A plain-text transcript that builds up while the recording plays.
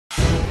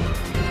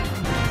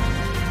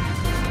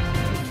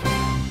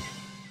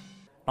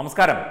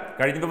നമസ്കാരം.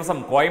 കഴിഞ്ഞ ദിവസം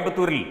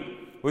കോയമ്പത്തൂരിൽ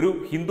ഒരു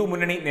ഹിന്ദു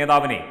മുന്നണി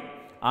നേതാവിനെ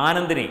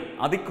ആനന്ദിനെ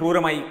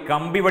അതിക്രൂരമായി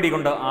കമ്പിവടി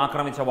കൊണ്ട്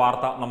ആക്രമിച്ച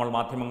വാർത്ത നമ്മൾ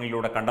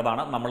മാധ്യമങ്ങളിലൂടെ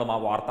കണ്ടതാണ്. നമ്മളും ആ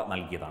വാർത്ത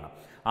നൽകിയതാണ്.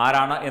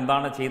 ആരാണ്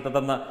എന്താണ്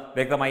ചെയ്തതെന്ന്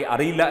വ്യക്തമായി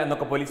അറിയില്ല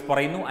എന്നൊക്കെ പോലീസ്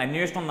പറയുന്നു.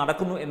 അന്വേഷണം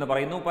നടക്കുന്നു എന്ന്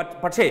പറയുന്നു.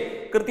 പക്ഷേ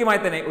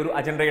കൃത്യമായി തന്നെ ഒരു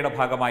അജണ്ടയുടെ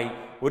ഭാഗമായി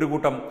ഒരു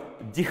കൂട്ടം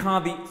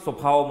ജിഹാദി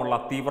സ്വഭാവമുള്ള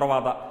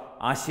തീവ്രവാദ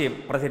ആശയം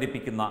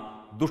പ്രചരിപ്പിക്കുന്ന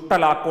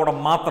ദുഷ്ടലാക്കോടം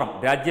മാത്രം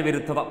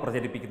രാജ്യവിരുദ്ധത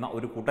പ്രചരിപ്പിക്കുന്ന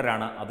ഒരു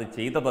കൂട്ടരാണ് അത്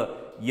ചെയ്തത്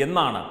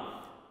എന്നാണ്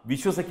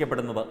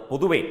വിശ്വസിക്കപ്പെടുന്നത്.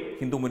 പൊതുവെ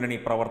ഹിന്ദു മുന്നണി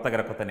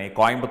പ്രവർത്തകരൊക്കെ തന്നെ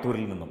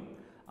കോയമ്പത്തൂരിൽ നിന്നും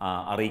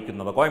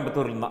അറിയിക്കുന്നത്.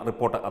 കോയമ്പത്തൂരിൽ നിന്ന്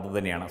റിപ്പോർട്ട്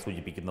അതുതന്നെയാണ്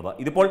സൂചിപ്പിക്കുന്നത്.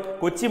 ഇതിപ്പോൾ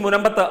കൊച്ചി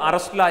മുനമ്പത്ത്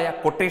അറസ്റ്റിലായ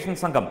കൊട്ടേഷൻ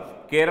സംഘം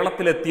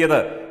കേരളത്തിലെത്തിയത്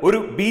ഒരു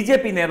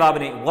BJP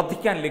നേതാവിനെ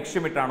വധിക്കാൻ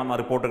ലക്ഷ്യമിട്ടാണെന്ന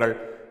റിപ്പോർട്ടുകൾ,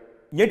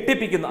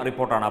 ഞെട്ടിപ്പിക്കുന്ന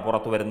റിപ്പോർട്ടാണ്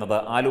പുറത്തു വരുന്നത്.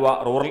 ആലുവ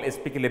റൂറൽ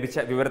SP ലഭിച്ച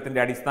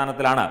വിവരത്തിന്റെ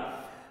അടിസ്ഥാനത്തിലാണ്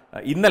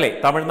ഇന്നലെ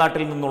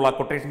തമിഴ്നാട്ടിൽ നിന്നുള്ള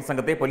കൊട്ടേഷൻ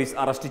സംഘത്തെ പോലീസ്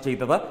അറസ്റ്റ്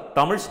ചെയ്തത്.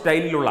 തമിഴ്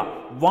സ്റ്റൈലിലുള്ള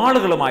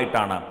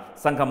വാളുകളുമായിട്ടാണ്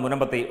സംഘം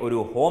മുനമ്പത്തെ ഒരു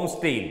ഹോം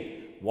സ്റ്റേയിൽ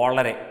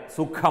വളരെ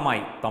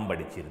സുഖമായി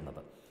തമ്പടിച്ചിരുന്നത്.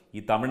 ഈ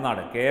തമിഴ്നാട്,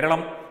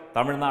 കേരളം,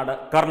 തമിഴ്നാട്,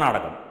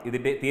 കർണാടകം,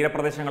 ഇതിൻ്റെ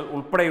തീരപ്രദേശങ്ങൾ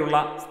ഉൾപ്പെടെയുള്ള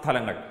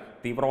സ്ഥലങ്ങൾ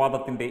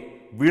തീവ്രവാദത്തിൻ്റെ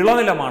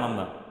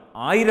വിളനിലമാണെന്ന്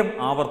 1000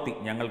 ആവർത്തി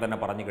ഞങ്ങൾ തന്നെ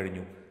പറഞ്ഞു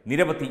കഴിഞ്ഞു.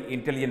 നിരവധി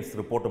ഇൻ്റലിജൻസ്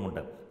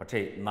റിപ്പോർട്ടുമുണ്ട്.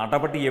 പക്ഷേ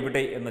നടപടി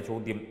എവിടെ എന്ന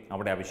ചോദ്യം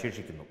അവിടെ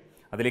അവശേഷിക്കുന്നു.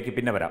 അതിലേക്ക്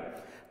പിന്നെ വരാം.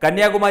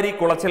 കന്യാകുമാരി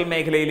കുളച്ചൽ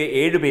മേഖലയിലെ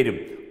 7 പേരും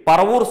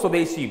പറവൂർ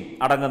സ്വദേശിയും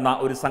അടങ്ങുന്ന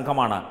ഒരു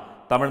സംഘമാണ്.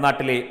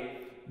 തമിഴ്നാട്ടിലെ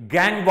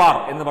ഗാങ് വാർ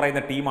എന്ന്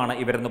പറയുന്ന ടീമാണ്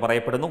ഇവരെന്ന്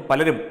പറയപ്പെടുന്നു.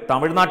 പലരും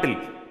തമിഴ്നാട്ടിൽ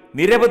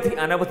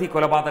അനവധി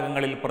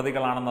കൊലപാതകങ്ങളിൽ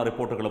പ്രതികളാണെന്ന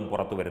റിപ്പോർട്ടുകളും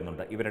പുറത്തു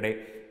വരുന്നുണ്ട്. ഇവരുടെ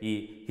ഈ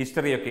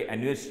ഹിസ്റ്ററിയൊക്കെ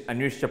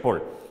അന്വേഷിച്ചപ്പോൾ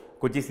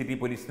കൊച്ചി സിറ്റി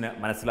പോലീസിന്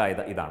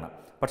മനസ്സിലായത് ഇതാണ്.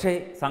 പക്ഷേ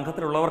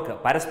സംഘത്തിലുള്ളവർക്ക്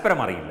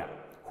പരസ്പരം അറിയില്ല.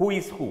 ഹൂ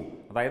ഈസ് ഹൂ,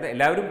 അതായത്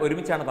എല്ലാവരും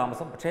ഒരുമിച്ചാണ്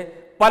താമസം. പക്ഷേ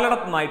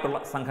പലയിടത്തുനിന്നായിട്ടുള്ള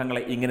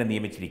സംഘങ്ങളെ ഇങ്ങനെ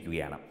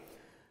നിയമിച്ചിരിക്കുകയാണ്.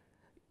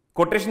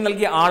 കൊട്ടേഷൻ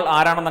നൽകിയ ആൾ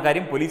ആരാണെന്ന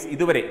കാര്യം പോലീസ്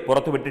ഇതുവരെ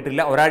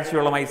പുറത്തുവിട്ടിട്ടില്ല.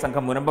 ഒരാഴ്ചയോളമായി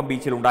സംഘം മുനമ്പം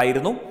ബീച്ചിൽ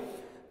ഉണ്ടായിരുന്നു.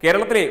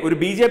 കേരളത്തിലെ ഒരു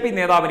BJP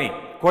നേതാവിനെ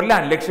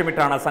കൊല്ലാൻ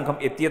ലക്ഷ്യമിട്ടാണ് സംഘം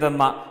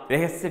എത്തിയതെന്ന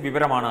രഹസ്യ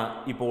വിവരമാണ്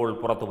ഇപ്പോൾ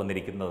പുറത്തു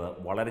വന്നിരിക്കുന്നത്.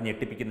 വളരെ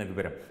ഞെട്ടിപ്പിക്കുന്ന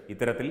വിവരം.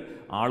 ഇത്തരത്തിൽ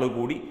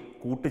ആളുകൂടി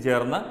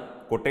കൂട്ടുചേർന്ന്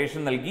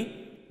കൊട്ടേഷൻ നൽകി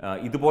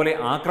ഇതുപോലെ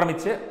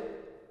ആക്രമിച്ച്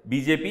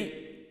BJP,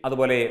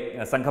 അതുപോലെ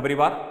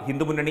സംഘപരിവാർ,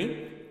 ഹിന്ദുമുന്നണി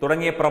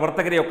തുടങ്ങിയ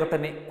പ്രവർത്തകരെയൊക്കെ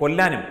തന്നെ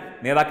കൊല്ലാനും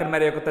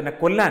നേതാക്കന്മാരെയൊക്കെ തന്നെ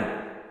കൊല്ലാൻ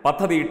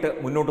പദ്ധതിയിട്ട്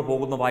മുന്നോട്ട്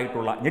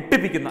പോകുന്നതായിട്ടുള്ള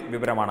ഞെട്ടിപ്പിക്കുന്ന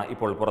വിവരമാണ്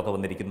ഇപ്പോൾ പുറത്തു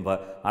വന്നിരിക്കുന്നത്.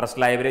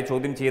 അറസ്റ്റിലായവരെ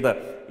ചോദ്യം ചെയ്ത്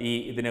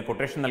ഇതിന്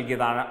കൊട്ടേഷൻ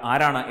നൽകിയത്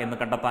ആരാണ് എന്ന്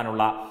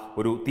കണ്ടെത്താനുള്ള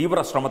ഒരു തീവ്ര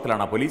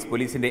ശ്രമത്തിലാണ്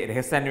പോലീസിന്റെ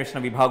രഹസ്യാന്വേഷണ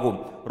വിഭാഗവും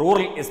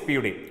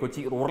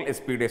കൊച്ചി റൂറൽ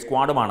SP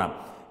സ്ക്വാഡുമാണ്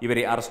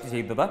ഇവരെ അറസ്റ്റ്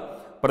ചെയ്തത്.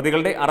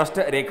 പ്രതികളുടെ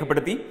അറസ്റ്റ്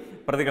രേഖപ്പെടുത്തി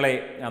പ്രതികളെ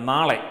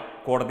നാളെ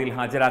കോടതിയിൽ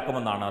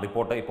ഹാജരാക്കുമെന്നാണ്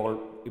റിപ്പോർട്ട്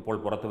ഇപ്പോൾ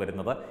പുറത്തു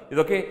വരുന്നത്.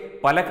 ഇതൊക്കെ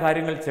പല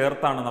കാര്യങ്ങൾ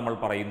ചേർത്താണ് നമ്മൾ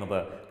പറയുന്നത്.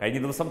 കഴിഞ്ഞ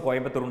ദിവസം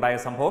കോയമ്പത്തൂരുണ്ടായ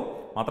സംഭവം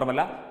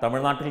മാത്രമല്ല,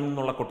 തമിഴ്നാട്ടിൽ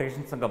നിന്നുള്ള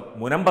കൊട്ടേഷൻ സംഘം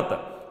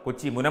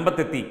കൊച്ചി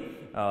മുനമ്പത്തെത്തി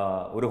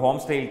ഒരു ഹോം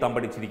സ്റ്റേയിൽ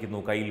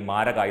തമ്പടിച്ചിരിക്കുന്നു, കയ്യിൽ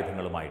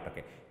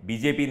മാരകായുധങ്ങളുമായിട്ടൊക്കെ.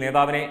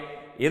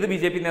 ഏത്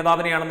BJP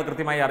നേതാവിനെയാണെന്ന്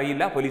കൃത്യമായി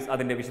അറിയില്ല. പോലീസ്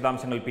അതിൻ്റെ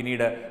വിശദാംശങ്ങൾ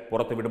പിന്നീട്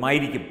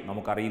പുറത്തുവിടുമായിരിക്കും,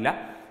 നമുക്കറിയില്ല.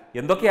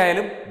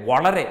 എന്തൊക്കെയായാലും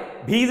വളരെ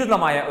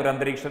ഭീതിതമായ ഒരു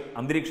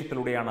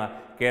അന്തരീക്ഷത്തിലൂടെയാണ്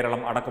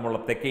കേരളം അടക്കമുള്ള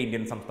തെക്കേ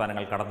ഇന്ത്യൻ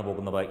സംസ്ഥാനങ്ങൾ കടന്നു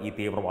പോകുന്നത്. ഈ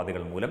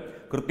തീവ്രവാദികൾ മൂലം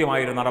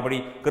കൃത്യമായൊരു നടപടി,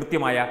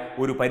 കൃത്യമായ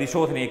ഒരു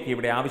പരിശോധനയ്ക്ക്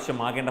ഇവിടെ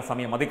ആവശ്യമാകേണ്ട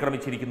സമയം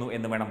അതിക്രമിച്ചിരിക്കുന്നു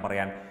എന്ന് വേണം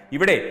പറയാൻ.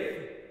 ഇവിടെ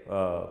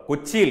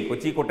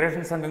കൊച്ചി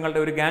കൊട്ടേഷൻ സംഘങ്ങളുടെ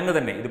ഒരു ഗ്യാങ്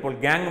തന്നെ, ഇതിപ്പോൾ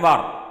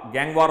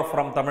ഗാങ് വാർ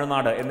ഫ്രം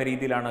തമിഴ്നാട് എന്ന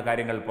രീതിയിലാണ്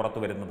കാര്യങ്ങൾ പുറത്തു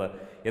വരുന്നത്.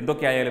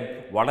 എന്തൊക്കെയായാലും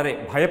വളരെ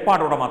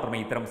ഭയപ്പാടോടെ മാത്രമേ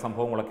ഇത്തരം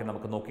സംഭവങ്ങളൊക്കെ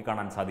നമുക്ക്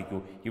നോക്കിക്കാണാൻ സാധിക്കൂ.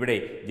 ഇവിടെ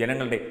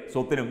ജനങ്ങളുടെ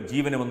സ്വത്തിനും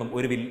ജീവനുമൊന്നും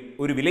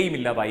ഒരു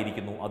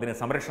വിലയുമില്ലാതായിരിക്കുന്നു. അതിന്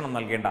സംരക്ഷണം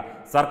നൽകേണ്ട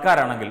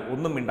സർക്കാരാണെങ്കിൽ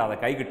ഒന്നും മിണ്ടാതെ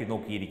കൈകെട്ടി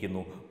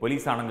നോക്കിയിരിക്കുന്നു.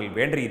 പോലീസാണെങ്കിൽ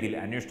വേണ്ട രീതിയിൽ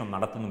അന്വേഷണം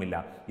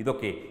നടത്തുന്നുമില്ല.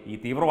 ഇതൊക്കെ ഈ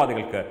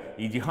തീവ്രവാദികൾക്ക്,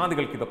 ഈ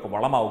ജിഹാദികൾക്ക് ഇതൊക്കെ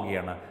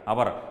വളമാവുകയാണ്.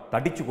 അവർ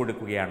തടിച്ചു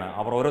കൊടുക്കുകയാണ്.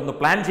 അവർ ഓരോന്ന്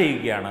പ്ലാൻ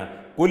ചെയ്യുകയാണ്.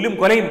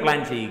 കൊലയും പ്ലാൻ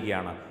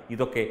ചെയ്യുകയാണ്.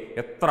 ഇതൊക്കെ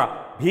എത്ര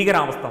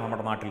ഭീകരാവസ്ഥ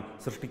നമ്മുടെ നാട്ടിൽ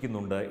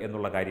സൃഷ്ടിക്കുന്നുണ്ട്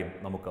എന്നുള്ള കാര്യം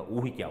നമുക്ക്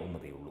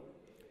ഊഹിക്കാവുന്നതേ ഉള്ളൂ.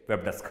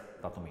 വെബ് ഡെസ്ക്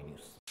തത്വമൈ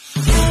ന്യൂസ്.